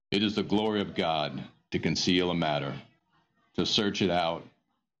It is the glory of God to conceal a matter. To search it out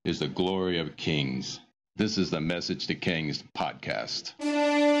is the glory of kings. This is the Message to Kings podcast.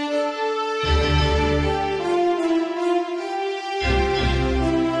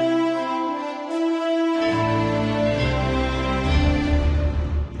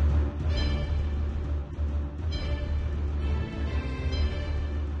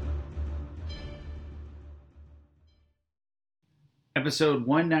 Episode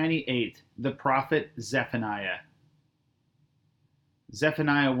 198, The Prophet Zephaniah.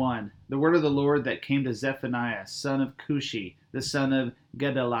 Zephaniah 1. The word of the Lord that came to Zephaniah, son of Cushi, the son of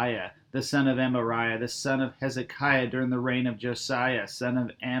Gedaliah, the son of Amariah, the son of Hezekiah during the reign of Josiah, son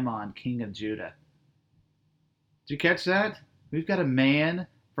of Ammon, king of Judah. Did you catch that? We've got a man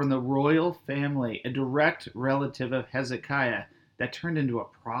from the royal family, a direct relative of Hezekiah, that turned into a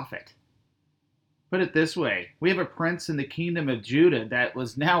prophet. Put it this way, we have a prince in the kingdom of Judah that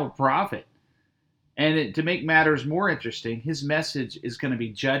was now a prophet. And to make matters more interesting, his message is going to be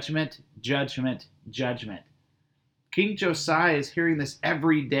judgment, judgment, judgment. King Josiah is hearing this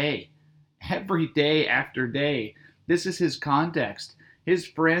every day after day. This is his context. His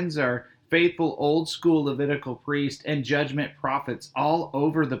friends are faithful old school Levitical priests and judgment prophets all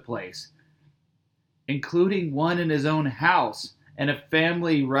over the place, including one in his own house. And a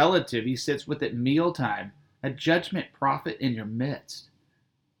family relative he sits with at mealtime, a judgment prophet in your midst.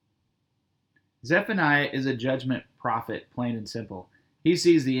 Zephaniah is a judgment prophet, plain and simple. He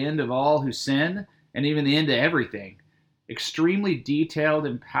sees the end of all who sin, and even the end of everything. Extremely detailed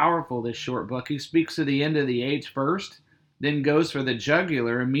and powerful, this short book. He speaks of the end of the age first, then goes for the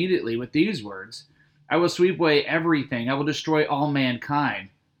jugular immediately with these words, I will sweep away everything. I will destroy all mankind.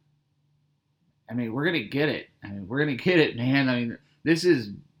 We're going to get it. We're going to get it, man. This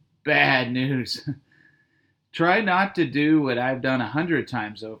is bad news. Try not to do what I've done 100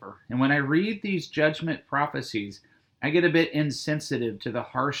 times over. And when I read these judgment prophecies, I get a bit insensitive to the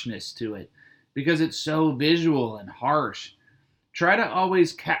harshness to it because it's so visual and harsh. Try to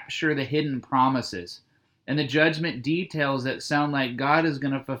always capture the hidden promises and the judgment details that sound like God is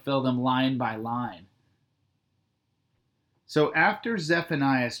going to fulfill them line by line. So after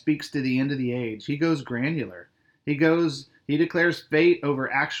Zephaniah speaks to the end of the age, he goes granular. He declares fate over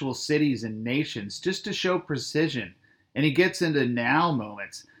actual cities and nations just to show precision. And he gets into now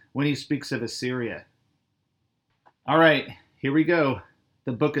moments when he speaks of Assyria. All right, here we go.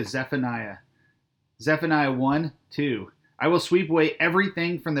 The book of Zephaniah. Zephaniah 1:2. I will sweep away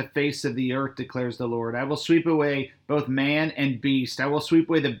everything from the face of the earth, declares the Lord. I will sweep away both man and beast. I will sweep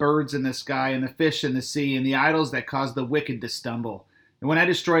away the birds in the sky and the fish in the sea and the idols that cause the wicked to stumble. And when I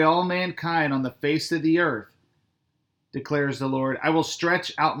destroy all mankind on the face of the earth, declares the Lord, I will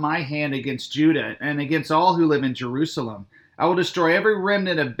stretch out my hand against Judah and against all who live in Jerusalem. I will destroy every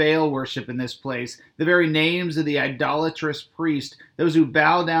remnant of Baal worship in this place, the very names of the idolatrous priest, those who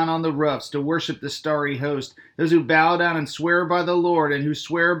bow down on the roofs to worship the starry host, those who bow down and swear by the Lord and who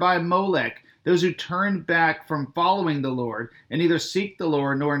swear by Molech, those who turn back from following the Lord and neither seek the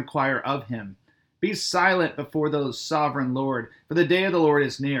Lord nor inquire of him. Be silent before the sovereign Lord, for the day of the Lord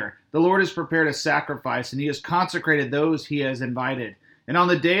is near. The Lord has prepared a sacrifice, and he has consecrated those he has invited. And on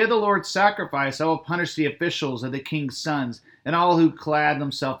the day of the Lord's sacrifice, I will punish the officials of the king's sons, and all who clad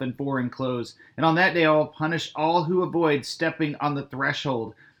themselves in foreign clothes. And on that day I will punish all who avoid stepping on the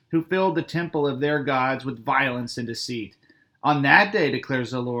threshold, who filled the temple of their gods with violence and deceit. On that day,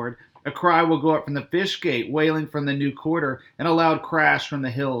 declares the Lord, a cry will go up from the fish gate, wailing from the new quarter, and a loud crash from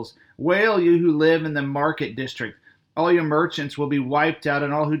the hills. Wail, you who live in the market district. All your merchants will be wiped out,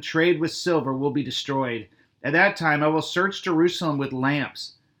 and all who trade with silver will be destroyed. At that time I will search Jerusalem with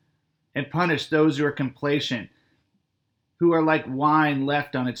lamps and punish those who are complacent, who are like wine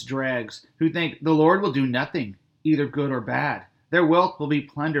left on its dregs, who think the Lord will do nothing, either good or bad. Their wealth will be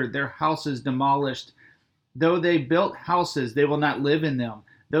plundered, their houses demolished. Though they built houses, they will not live in them.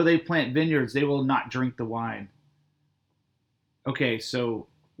 Though they plant vineyards, they will not drink the wine. Okay, so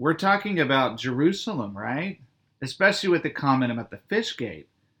we're talking about Jerusalem, right? Especially with the comment about the fish gate.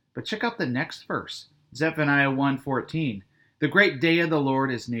 But check out the next verse. Zephaniah 1:14. The great day of the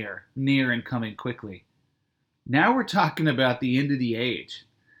Lord is near and coming quickly. Now we're talking about the end of the age.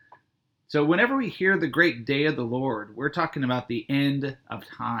 So whenever we hear the great day of the Lord, we're talking about the end of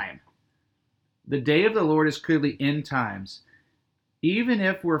time. The day of the Lord is clearly end times. Even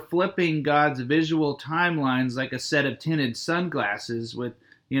if we're flipping God's visual timelines like a set of tinted sunglasses with,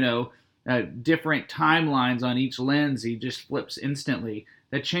 different timelines on each lens, he just flips instantly,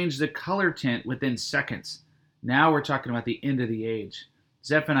 that change the color tint within seconds. Now we're talking about the end of the age.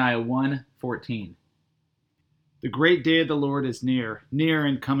 Zephaniah 1:14. The great day of the Lord is near, near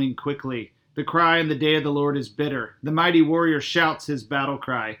and coming quickly. The cry in the day of the Lord is bitter. The mighty warrior shouts his battle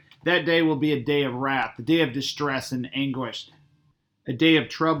cry. That day will be a day of wrath, a day of distress and anguish, a day of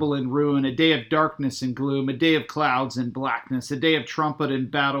trouble and ruin, a day of darkness and gloom, a day of clouds and blackness, a day of trumpet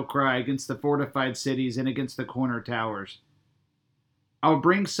and battle cry against the fortified cities and against the corner towers. I will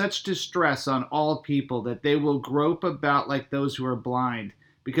bring such distress on all people that they will grope about like those who are blind,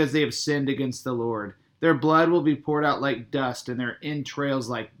 because they have sinned against the Lord. Their blood will be poured out like dust, and their entrails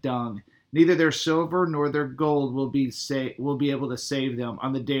like dung. Neither their silver nor their gold will be able to save them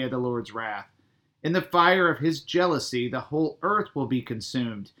on the day of the Lord's wrath. In the fire of his jealousy, the whole earth will be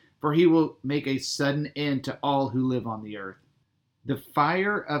consumed, for he will make a sudden end to all who live on the earth. The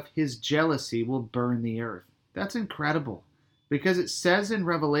fire of his jealousy will burn the earth. That's incredible, because it says in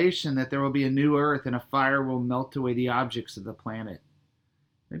Revelation that there will be a new earth and a fire will melt away the objects of the planet.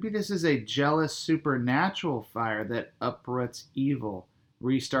 Maybe this is a jealous supernatural fire that uproots evil,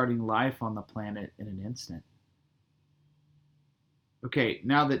 restarting life on the planet in an instant. Okay,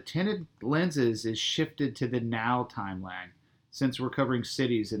 now the tinted lenses is shifted to the now timeline, since we're covering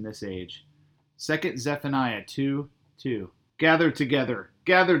cities in this age. 2 Zephaniah 2:2. Gather together,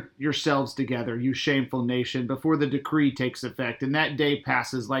 gather yourselves together, you shameful nation, before the decree takes effect, and that day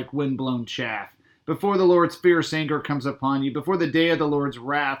passes like wind-blown chaff. Before the Lord's fierce anger comes upon you, before the day of the Lord's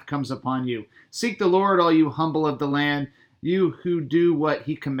wrath comes upon you. Seek the Lord, all you humble of the land, you who do what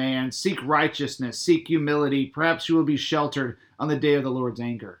he commands. Seek righteousness, seek humility. Perhaps you will be sheltered on the day of the Lord's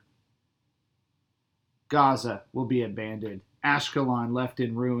anger. Gaza will be abandoned, Ashkelon left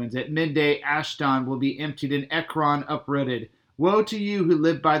in ruins. At midday, Ashdod will be emptied and Ekron uprooted. Woe to you who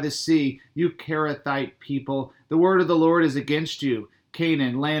live by the sea, you Kerathite people. The word of the Lord is against you.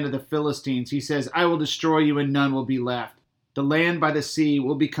 Canaan, land of the Philistines, he says, I will destroy you and none will be left. The land by the sea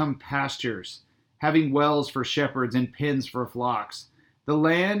will become pastures, having wells for shepherds and pens for flocks. The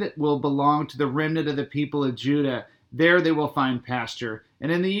land will belong to the remnant of the people of Judah. There they will find pasture, and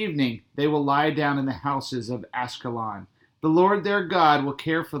in the evening they will lie down in the houses of Ashkelon. The Lord their God will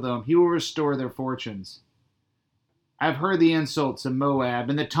care for them. He will restore their fortunes. I have heard the insults of Moab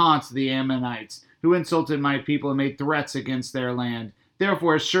and the taunts of the Ammonites, who insulted my people and made threats against their land.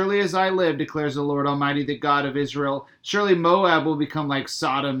 Therefore, as surely as I live, declares the Lord Almighty, the God of Israel, surely Moab will become like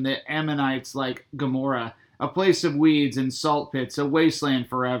Sodom, the Ammonites like Gomorrah, a place of weeds and salt pits, a wasteland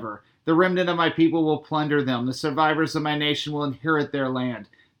forever. The remnant of my people will plunder them. The survivors of my nation will inherit their land.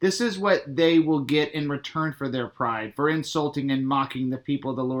 This is what they will get in return for their pride, for insulting and mocking the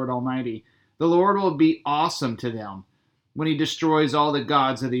people of the Lord Almighty. The Lord will be awesome to them when he destroys all the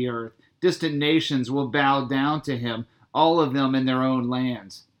gods of the earth. Distant nations will bow down to him, all of them in their own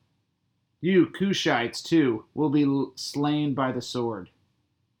lands. You Cushites, too, will be slain by the sword.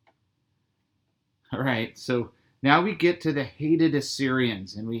 All right, so now we get to the hated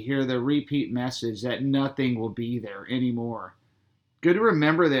Assyrians, and we hear the repeat message that nothing will be there anymore. Good to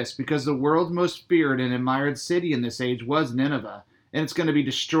remember this, because the world's most feared and admired city in this age was Nineveh, and it's going to be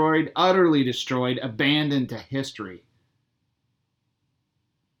destroyed, utterly destroyed, abandoned to history.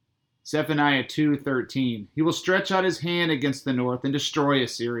 Zephaniah 2:13. He will stretch out his hand against the north and destroy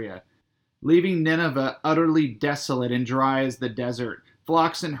Assyria, leaving Nineveh utterly desolate and dry as the desert.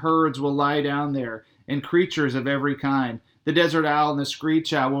 Flocks and herds will lie down there, and creatures of every kind. The desert owl and the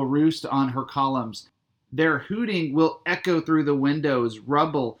screech owl will roost on her columns. Their hooting will echo through the windows.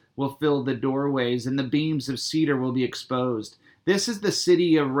 Rubble will fill the doorways, and the beams of cedar will be exposed. This is the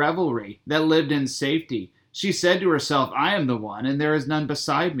city of revelry that lived in safety. She said to herself, I am the one, and there is none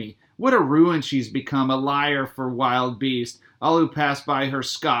beside me. What a ruin she's become, a liar for wild beasts. All who pass by her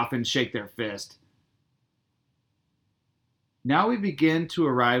scoff and shake their fist. Now we begin to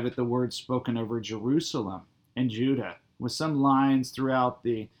arrive at the words spoken over Jerusalem and Judah, with some lines throughout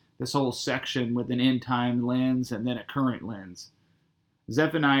this whole section with an end-time lens and then a current lens.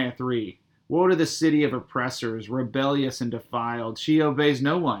 Zephaniah 3. Woe to the city of oppressors, rebellious and defiled. She obeys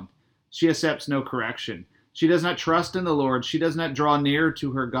no one. She accepts no correction. She does not trust in the Lord. She does not draw near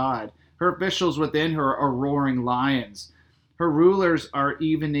to her God. Her officials within her are roaring lions. Her rulers are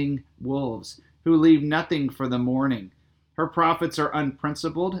evening wolves, who leave nothing for the morning. Her prophets are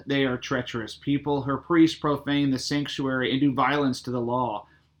unprincipled. They are treacherous people. Her priests profane the sanctuary and do violence to the law.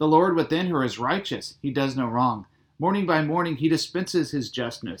 The Lord within her is righteous. He does no wrong. Morning by morning he dispenses his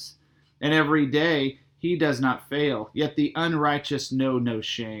justness, and every day he does not fail. Yet the unrighteous know no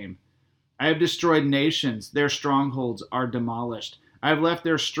shame. I have destroyed nations. Their strongholds are demolished. I have left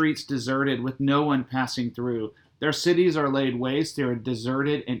their streets deserted with no one passing through. Their cities are laid waste. They are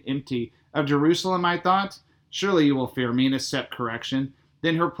deserted and empty. Of Jerusalem I thought, surely you will fear me and accept correction.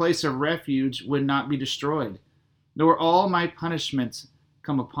 Then her place of refuge would not be destroyed. nor all my punishments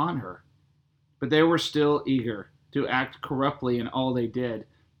come upon her. But they were still eager to act corruptly in all they did.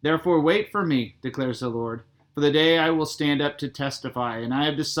 Therefore wait for me, declares the Lord, for the day I will stand up to testify, and I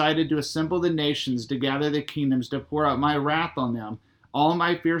have decided to assemble the nations, to gather the kingdoms, to pour out my wrath on them. All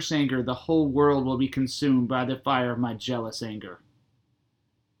my fierce anger, the whole world will be consumed by the fire of my jealous anger.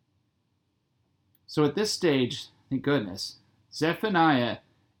 So at this stage, thank goodness, Zephaniah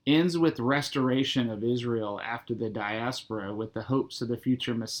ends with restoration of Israel after the diaspora, with the hopes of the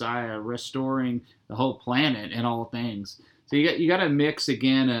future Messiah restoring the whole planet and all things. So you got a mix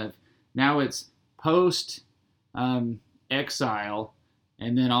again of now it's post exile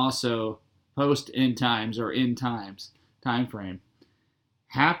and then also post end times or end times time frame.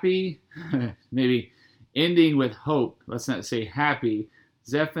 Happy, maybe ending with hope. Let's not say happy.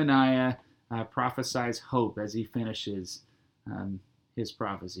 Zephaniah prophesies hope as he finishes his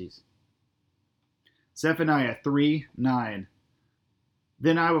prophecies. Zephaniah 3:9.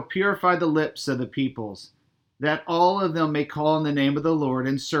 Then I will purify the lips of the peoples, that all of them may call on the name of the Lord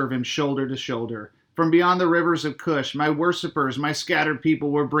and serve him shoulder to shoulder. From beyond the rivers of Cush, my worshipers, my scattered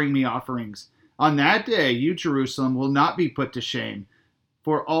people will bring me offerings. On that day, you, Jerusalem, will not be put to shame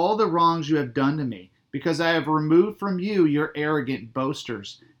for all the wrongs you have done to me, because I have removed from you your arrogant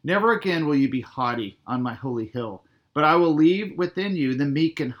boasters. Never again will you be haughty on my holy hill, but I will leave within you the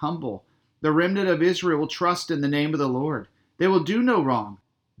meek and humble. The remnant of Israel will trust in the name of the Lord. They will do no wrong.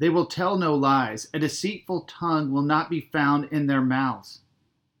 They will tell no lies. A deceitful tongue will not be found in their mouths.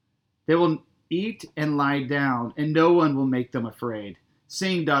 They will eat and lie down, and no one will make them afraid.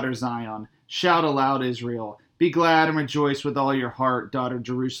 Sing, daughter Zion. Shout aloud, Israel. Be glad and rejoice with all your heart, daughter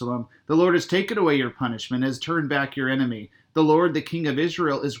Jerusalem. The Lord has taken away your punishment, has turned back your enemy. The Lord, the King of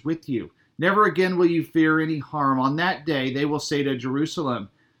Israel, is with you. Never again will you fear any harm. On that day they will say to Jerusalem,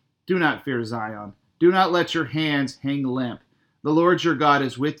 do not fear Zion. Do not let your hands hang limp. The Lord your God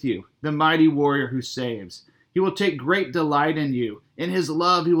is with you, the mighty warrior who saves. He will take great delight in you. In his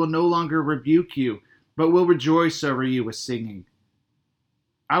love he will no longer rebuke you, but will rejoice over you with singing.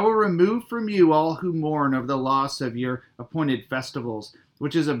 I will remove from you all who mourn over the loss of your appointed festivals,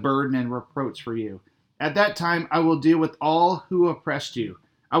 which is a burden and reproach for you. At that time I will deal with all who oppressed you.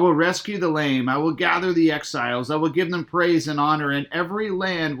 I will rescue the lame. I will gather the exiles. I will give them praise and honor in every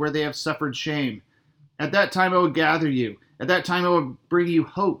land where they have suffered shame. At that time I will gather you. At that time I will bring you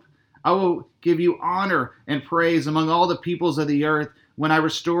hope. I will give you honor and praise among all the peoples of the earth when I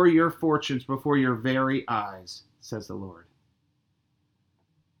restore your fortunes before your very eyes, says the Lord.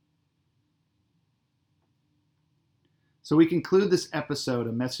 So we conclude this episode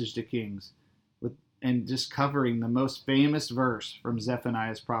of Message to Kings and just covering the most famous verse from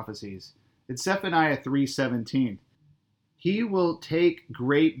Zephaniah's prophecies. It's Zephaniah 3:17. He will take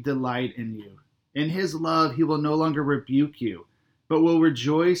great delight in you. In his love he will no longer rebuke you, but will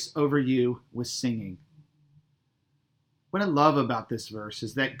rejoice over you with singing. What I love about this verse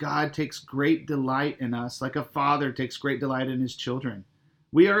is that God takes great delight in us like a father takes great delight in his children.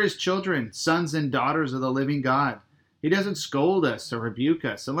 We are his children, sons and daughters of the living God. He doesn't scold us or rebuke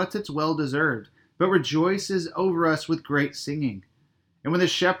us unless it's well-deserved, but rejoices over us with great singing. And when the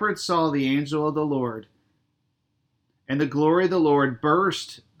shepherds saw the angel of the Lord, and the glory of the Lord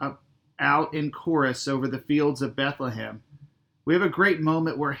burst out in chorus over the fields of Bethlehem, we have a great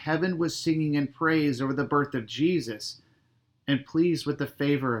moment where heaven was singing in praise over the birth of Jesus and pleased with the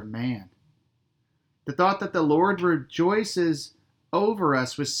favor of man. The thought that the Lord rejoices over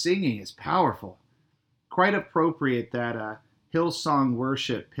us with singing is powerful. Quite appropriate that Hillsong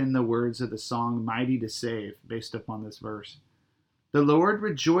Worship penned the words of the song Mighty to Save based upon this verse. The Lord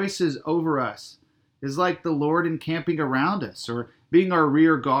rejoices over us is like the Lord encamping around us or being our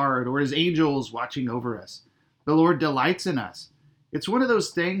rear guard or his angels watching over us. The Lord delights in us. It's one of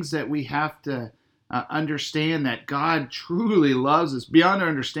those things that we have to understand that God truly loves us beyond our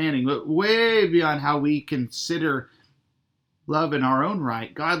understanding, but way beyond how we consider love in our own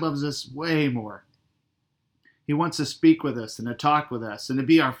right. God loves us way more. He wants to speak with us and to talk with us and to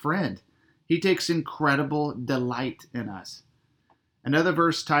be our friend. He takes incredible delight in us. Another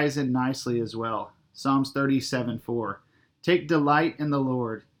verse ties in nicely as well. Psalms 37:4. Take delight in the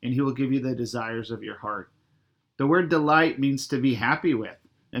Lord, and he will give you the desires of your heart. The word delight means to be happy with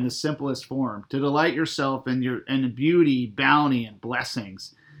in the simplest form, to delight yourself in beauty, bounty, and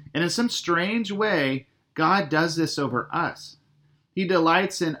blessings. And in some strange way, God does this over us. He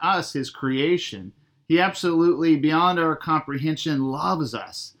delights in us, his creation. He absolutely, beyond our comprehension, loves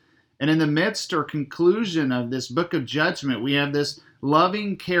us. And in the midst or conclusion of this book of judgment, we have this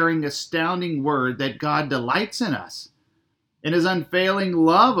loving, caring, astounding word that God delights in us in his unfailing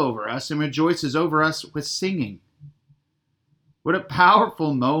love over us and rejoices over us with singing. What a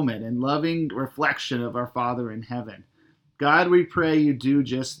powerful moment and loving reflection of our Father in heaven. God, we pray you do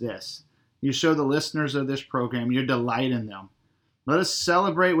just this. You show the listeners of this program your delight in them. Let us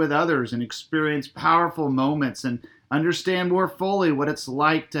celebrate with others and experience powerful moments and understand more fully what it's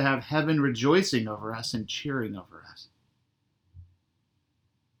like to have heaven rejoicing over us and cheering over us.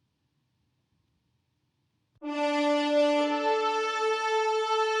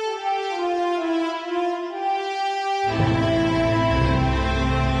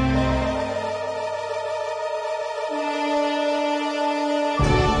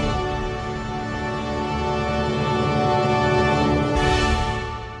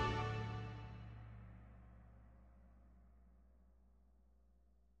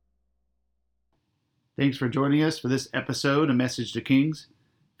 Thanks for joining us for this episode of Message to Kings.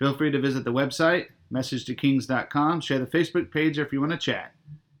 Feel free to visit the website, messagetokings.com. Share the Facebook page if you want to chat.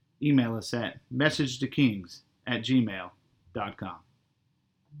 Email us at messagetokings@gmail.com.